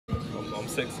I'm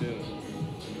sexy, innit?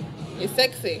 You're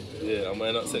sexy. Yeah, am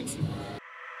I not sexy?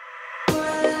 Good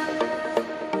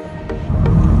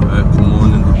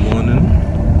morning.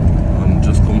 I'm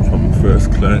just come from the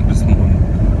first client this morning.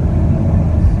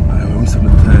 I'm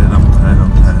tired. I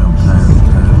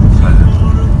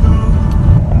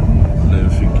don't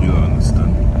think you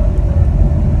understand.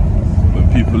 When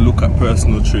people look at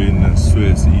personal training and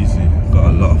swear it's easy,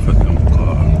 gotta laugh at them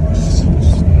because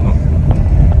it's not.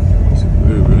 It's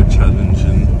very, very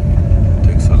challenging. It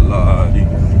takes a lot of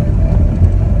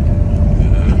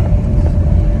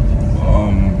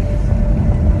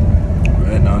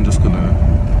right now I'm just gonna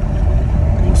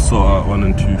go sort out 1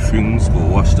 and 2 things, go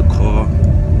wash the car.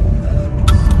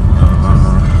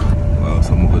 What else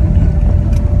am I gonna do?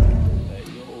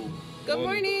 Good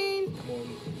morning.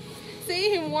 See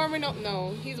him warming up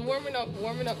now. He's warming up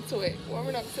to it.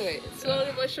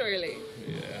 Slowly but surely.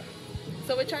 Yeah.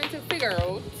 So we're trying to figure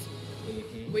out.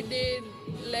 We did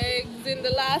legs in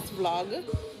the last vlog.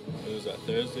 Was that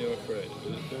Thursday or Friday?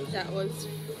 Was it Thursday? That was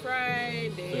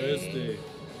Friday.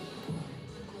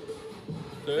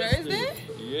 Thursday?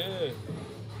 Yeah.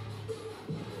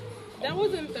 That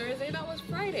wasn't Thursday, that was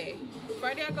Friday.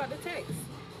 Friday I got the text.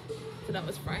 So that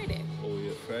was Friday. Oh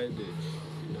yeah, Friday.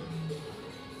 Yeah.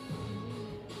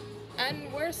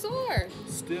 And we're sore.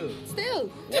 Still.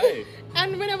 Why?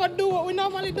 And we never do what we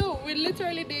normally do. We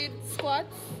literally did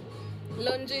squats,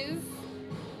 lunges,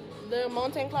 the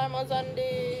mountain climbers on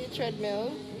the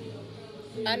treadmill,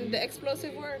 and the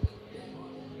explosive work.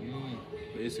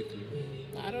 Basically.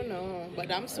 I don't know,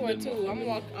 but I'm sore too.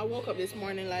 I woke up this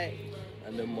morning like.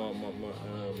 And then my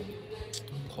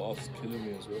calf's killing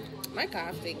me as well. My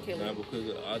calf ain't killing. Nah,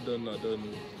 because I done.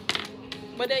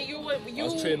 But then you. I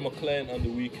was training my client on the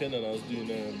weekend and I was doing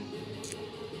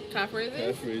calf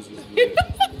raises. Yeah.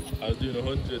 I was doing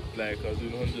 100. I was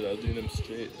doing them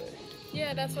straight. Like.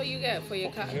 Yeah, that's what you get for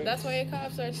your calf. That's why your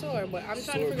calves are sore. But I'm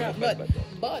trying to figure out.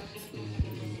 But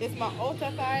it's my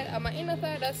outer thigh and my inner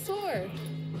thigh that's sore.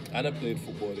 And I played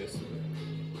football yesterday.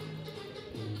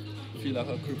 I feel like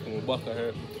I cripple my back. I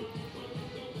hurt.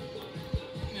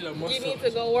 You need to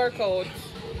go work out.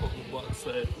 My back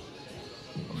side.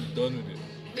 I'm done with it.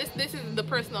 This is the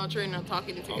personal trainer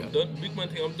talking to you. I'm done. Big man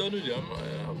thing. I'm done with it. I'm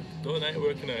done. I ain't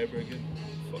working out ever again.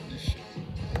 Fuck this shit.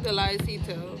 The lies he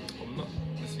tell. I'm not.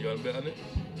 Listen, you want to bet on it?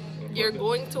 You're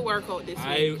going to work out this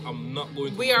week. I'm not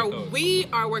going to We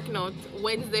are working out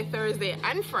Wednesday, Thursday,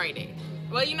 and Friday.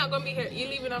 Well, you're not going to be here. You're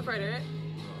leaving on Friday, right?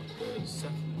 No,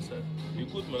 Saturday. You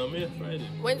good, man. I'm here Friday.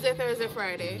 Wednesday, Thursday,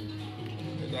 Friday.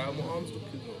 My arms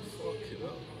looking fuck it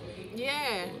up.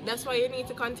 Yeah, that's why you need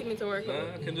to continue to work out.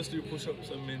 I can just do push-ups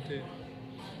and maintain.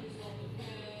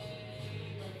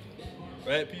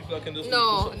 Right, people, I can just do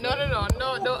push-ups. No,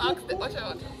 don't ask them. Watch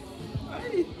out.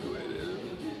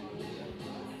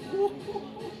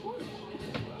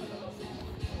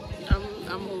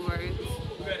 I'm over it.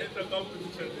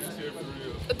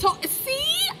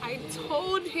 See? I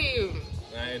told him.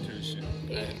 I ain't doing shit.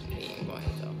 He ain't going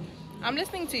to. I'm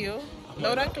listening to you.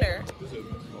 Loud and clear. Listen,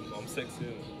 I'm sexy.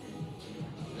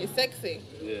 You're sexy.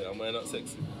 Yeah, am I not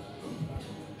sexy?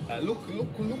 Look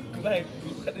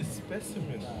at this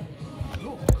specimen.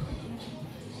 Look.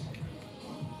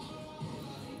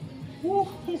 Woo.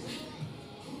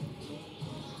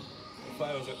 If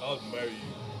I was like, I'd marry you.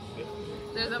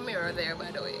 Definitely. There's a mirror there,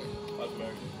 by the way. I'd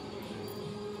marry you.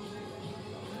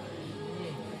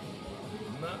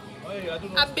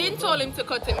 I've been told him to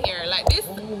cut him here. Like this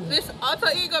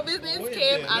alter ego business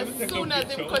came as soon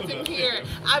as him cut him here.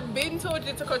 I've been told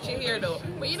you to cut your hair though.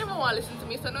 But you never want to listen to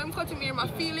me, so now I'm cutting here. I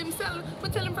feel himself.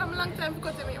 But tell him from a long time to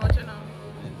cut him here. What you know?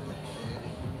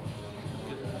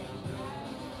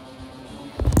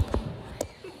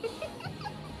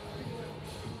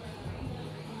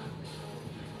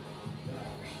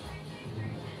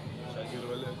 Should I give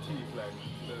him a little teeth like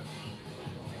this?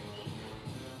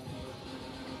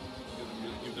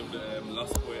 Give them the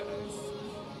lost boy eyes.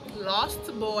 Lost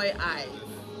boy eyes.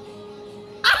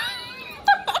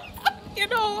 You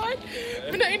know what?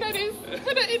 I'm not into this.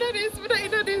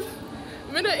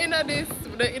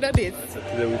 So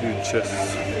today we're doing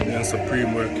chest and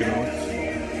supreme working out.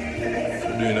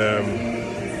 We're doing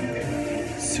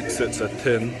 6 sets at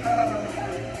 10.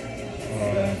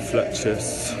 Flat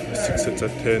chest, 6 sets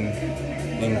at 10.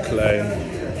 Incline.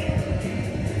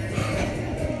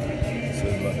 So I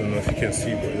don't know if you can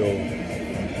see, but your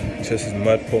chest is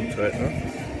mad pumped right now.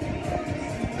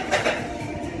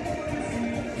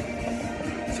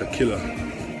 It's a killer.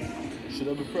 Should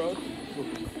I be proud?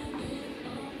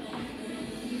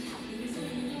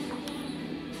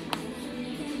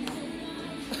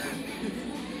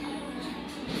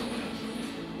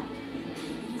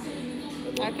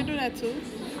 I could do that too.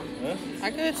 Huh?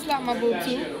 I could slap my boob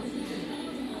too.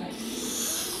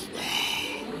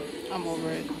 I'm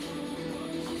over it.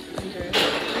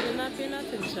 You're not paying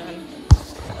attention.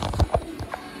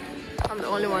 I'm the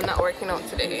only one not working out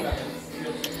today.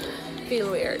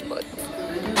 Feel weird, but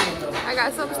I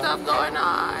got some stuff going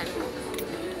on.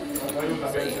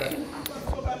 So, yeah.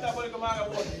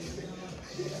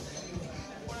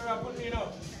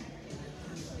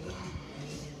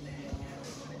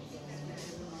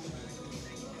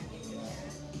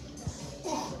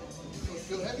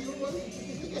 Feel heavy or what?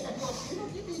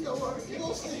 You need no worry. You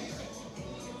don't sleep.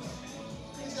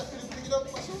 Please have to pick it up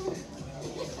myself.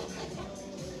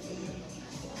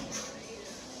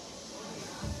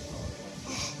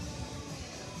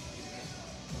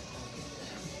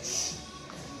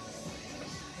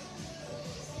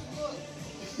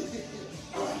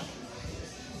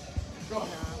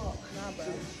 Nah, bro.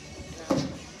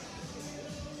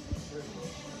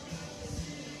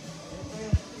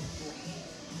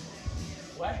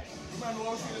 What? You mind what I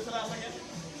was last again?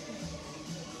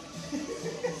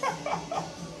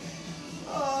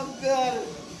 Oh, God.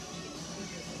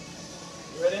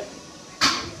 You ready?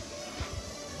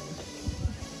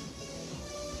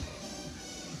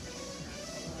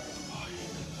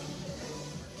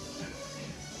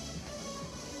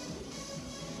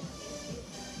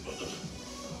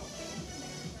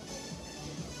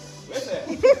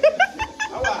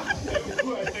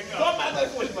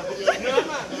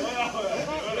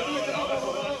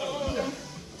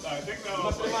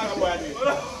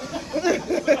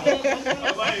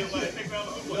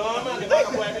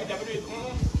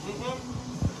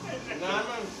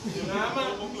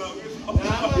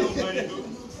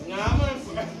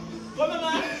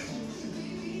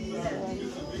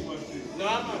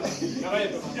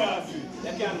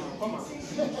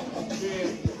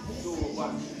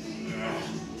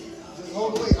 Just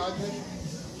hold the weight, Andre.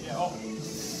 Yeah, oh.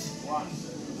 1.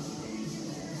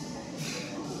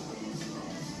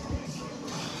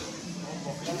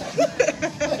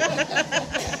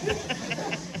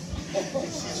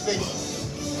 His face.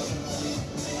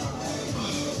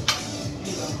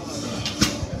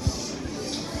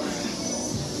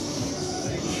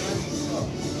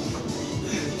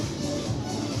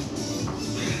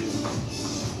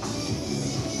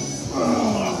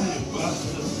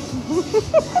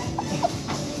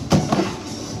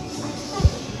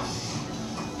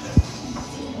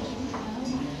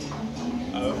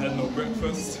 I've had no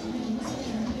breakfast.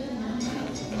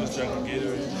 I just drank a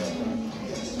Gatorade.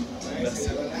 That's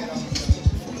it.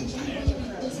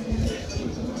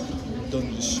 I'm done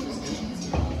with this shit.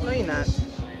 No, you're not.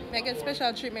 I get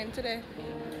special treatment today.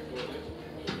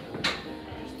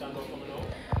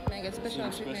 I get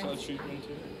special treatment. Special treatment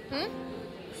today.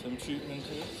 Some treatment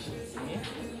today.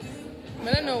 I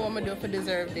don't know what I'm gonna do to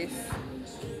deserve this.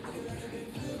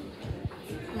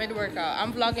 Mid workout.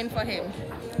 I'm vlogging for him.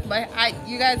 But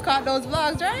you guys caught those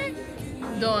vlogs, right?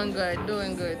 Doing good,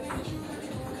 doing good.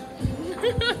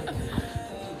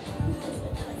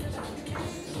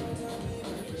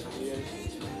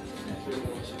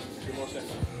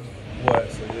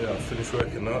 Right, so yeah, I finished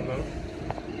working out now.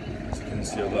 As you can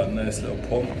see, I've got a nice little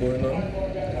pump going on.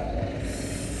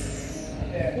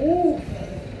 Ooh.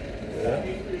 Yeah.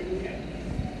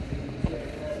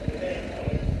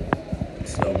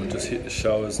 So I'm gonna just hit the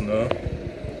showers now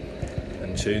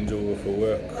and change over for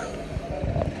work.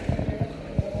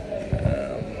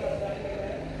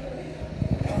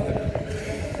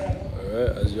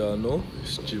 Alright, as y'all know,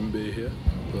 it's Jimbe here.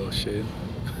 Well, Shane.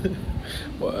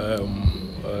 But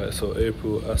alright, so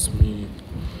April asked me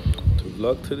to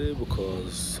vlog today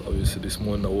because obviously this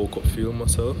morning I woke up feeling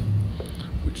myself,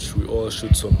 which we all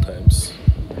should sometimes.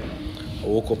 I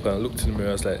woke up and I looked in the mirror,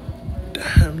 I was like,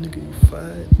 damn nigga, you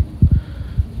fine.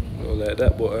 You know, like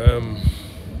that, but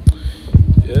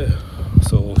yeah.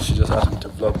 So she just asked me to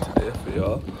vlog today for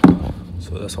y'all.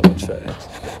 So that's how I'm gonna try.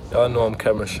 Y'all know I'm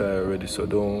camera shy already, so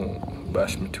don't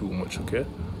bash me too much, okay?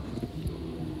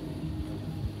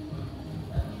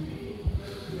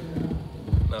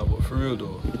 Nah, but for real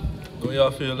though, don't y'all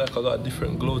feel like I got a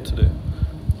different glow today?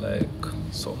 Like,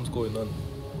 something's going on.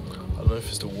 I don't know if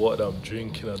it's the water I'm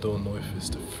drinking, I don't know if it's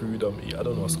the food I'm eating, I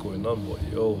don't know what's going on, but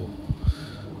yo,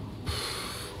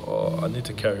 I need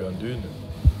to carry on doing it.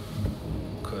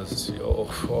 Because, yo,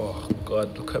 oh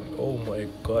God, look at me, oh my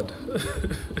God.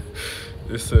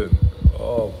 Listen,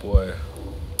 oh boy.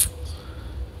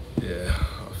 Yeah,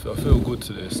 I feel good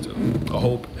today still. I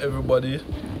hope everybody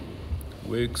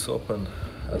wakes up and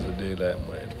has a day like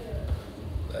mine.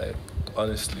 Like,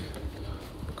 honestly.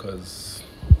 Because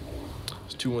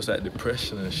it's too much like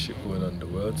depression and shit going on in the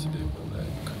world today. But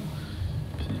like,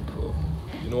 people,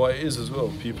 know what it is as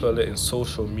well? People are letting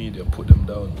social media put them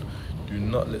down. Do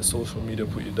not let social media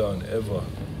put you down ever.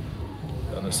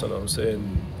 You understand what I'm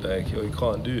saying? Like, yo, you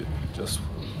can't do it. Just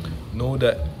know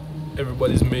that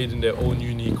everybody's made in their own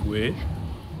unique way,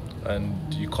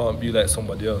 and you can't be like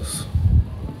somebody else.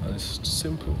 And it's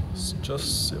simple. It's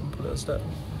just simple as that.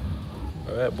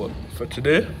 Alright, but for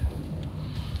today,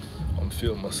 I'm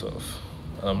feeling myself.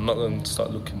 And I'm not going to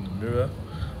start looking in the mirror.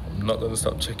 I'm not going to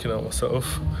stop checking out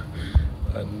myself.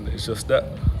 And it's just that.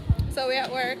 So we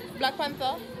at work, Black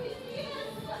Panther.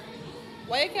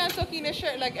 Why you can't tuck in your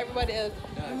shirt like everybody else?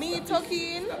 Me tuck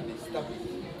in,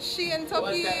 she and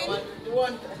tuck in.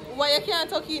 Why you can't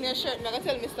tuck in your shirt? I'm going to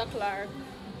tell Mr. Clark.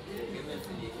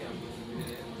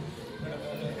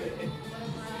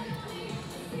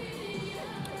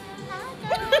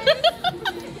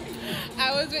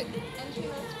 I was with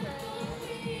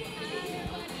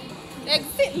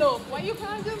exit look. Why you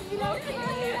can't just be like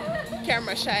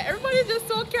camera shy? Everybody's just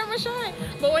so camera shy.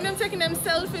 But when I'm taking them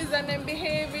selfies and them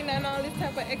behaving and all this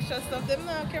type of extra stuff, they're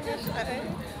not camera shy.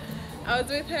 I was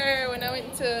with her when I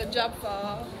went to job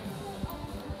fair.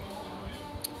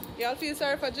 Y'all feel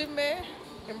sorry for Jimbe?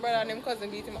 His brother and him cousin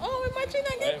beat him. Oh, we're matching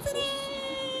again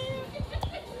today.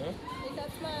 You can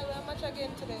smile. We're match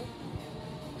again today.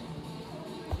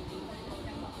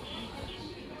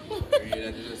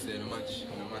 You just say match.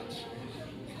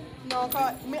 No,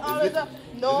 me always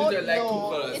no.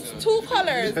 It's two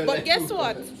colors. But guess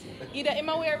what? Either him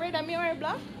wear red and me wear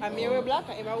black, and me wear black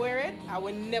and him wear red. I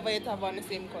will never yet have on the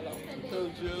same color.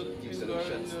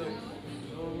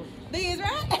 These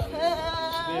right?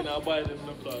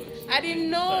 I didn't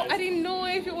know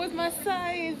if it was my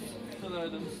size.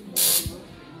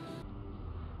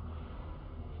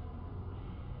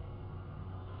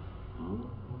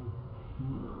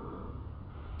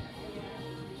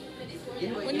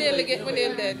 We nearly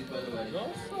dead.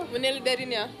 We nearly dead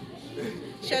in here.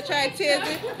 She try to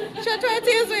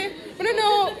tase me. I don't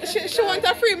know. She wants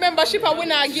a free membership and we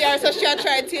not give her, so she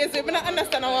try to tase me. I don't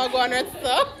understand how I go on with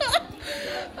so.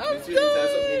 I'm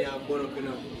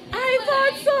done. I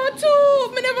thought so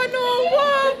too. I never know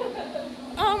what.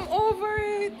 I'm over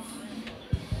it.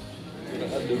 I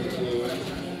did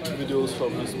videos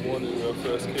from this morning when I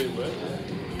first came, right?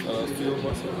 And I was feeling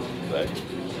myself. Like,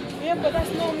 yeah, but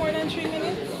that's no more than 3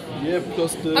 minutes. yeah,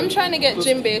 plus the... I'm trying to get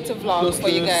Jimbe to vlog for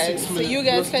you guys, so you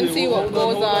guys can see what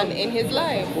goes on in his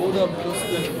life. Hold on, plus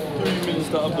the 3 minutes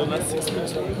that I've done, that's 6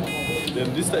 minutes already.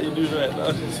 Then this that you do right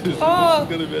now, this is gonna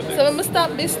be a next. So when I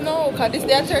stop this now, because this is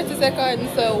 30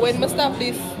 seconds, so when I stop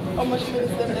this, how much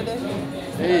minutes them there?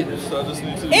 8, so I just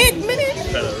need to... 8 minutes?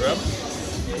 Kind of wrap.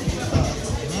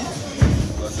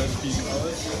 That's that peak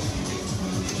hours.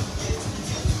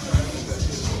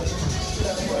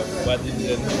 But in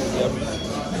the end,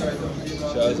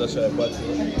 she has a shy body.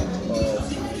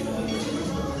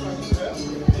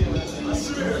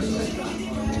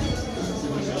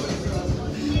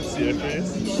 See her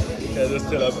face? You can just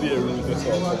tell her be a room just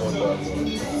all come on.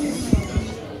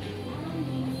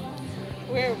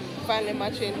 We're finally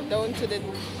matching down to the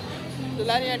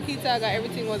Lani and Kita.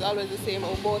 Everything was always the same.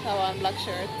 We both have on black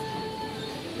shirts.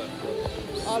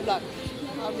 All black.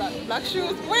 All black. Black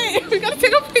shoes. Wait, we gotta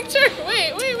take a picture.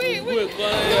 Wait.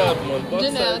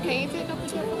 Janelle, can you take a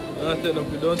picture?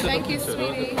 Thank you,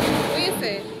 sweetie. What do you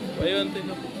say? Why you want to take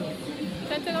a picture?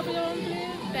 Can I take a picture,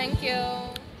 please? Thank you.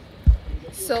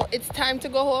 So it's time to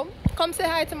go home. Come say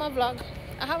hi to my vlog.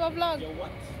 I have a vlog. Your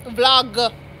what? Vlog.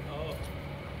 Oh.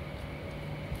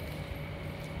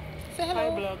 Say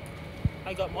hello. Hi, vlog.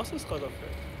 I got muscles cut off here.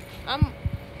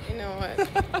 You know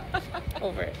what?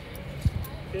 Over it.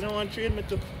 You don't want to train me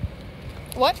to...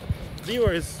 What?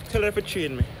 Viewers, tell her to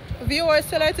train me. Viewers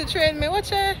tell her to train me. Watch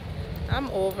her. I'm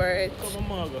over it. Come on,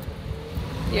 Margo.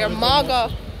 You're maga.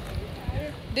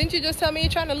 Didn't you just tell me you're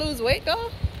trying to lose weight,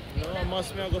 though? No,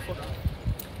 mass me I go for.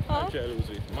 Huh? I try to lose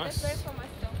weight. Mass.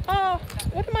 Oh,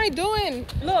 what am I doing?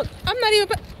 Look, I'm not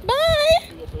even... Bye!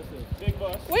 Big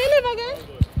boss. Where you live again?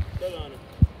 Delano.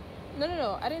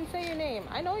 No. I didn't say your name.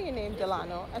 I know your name,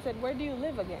 Delano. I said, where do you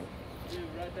live again? You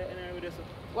right there in there with this.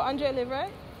 Well, Andre live,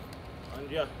 right? And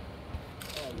yeah.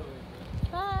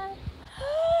 Bye.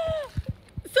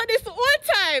 So this whole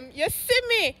time, you see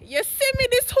me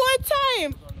this whole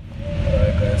time.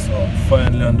 Alright guys, so I'm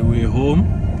finally on the way home.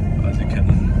 As you can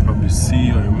probably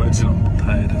see or imagine, I'm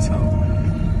tired as hell.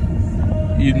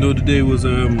 Even though the day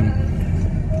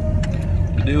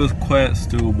was quiet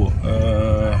still, but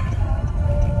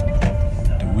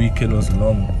the weekend was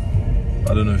long.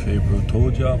 I don't know if April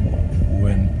told you, but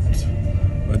we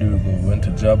where did we go? We went to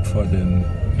Jabfa, then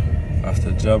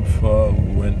after Jabfa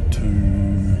we went to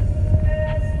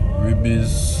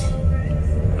Ribbies,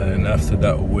 and and after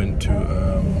that we went to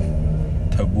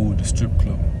Taboo, the strip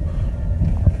club,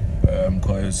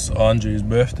 because it's Andre's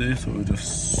birthday, so we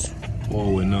just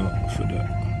all went out for that.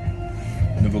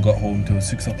 Never got home till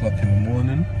 6 o'clock in the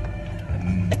morning,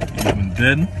 and even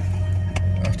then,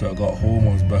 after I got home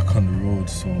I was back on the road,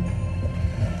 so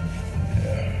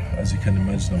yeah, as you can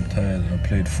imagine I'm tired, and I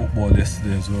played football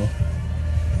yesterday as well.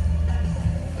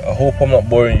 I hope I'm not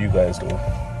boring you guys though,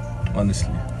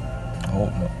 honestly, I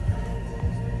hope not.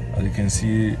 As you can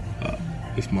see,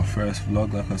 it's my first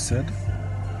vlog, like I said.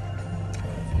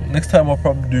 Next time I'll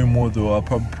probably do more though. I'll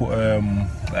probably put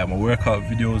like my workout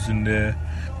videos in there,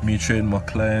 me training my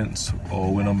clients,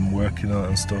 or when I'm working out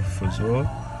and stuff as well.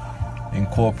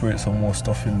 Incorporate some more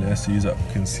stuff in there so you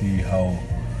can see how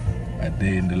a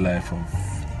day in the life of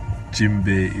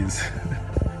Jimbe is.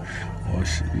 Oh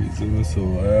shit. So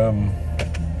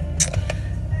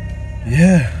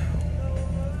yeah,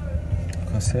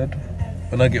 like I said,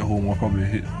 when I get home I'll probably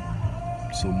hit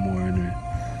some more anyway.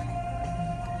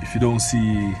 If you don't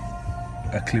see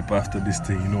a clip after this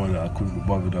thing, you know that I couldn't be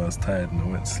bothered, I was tired and I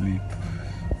went to sleep.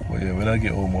 But yeah, when I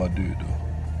get home I'll do it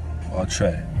though. I'll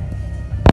try.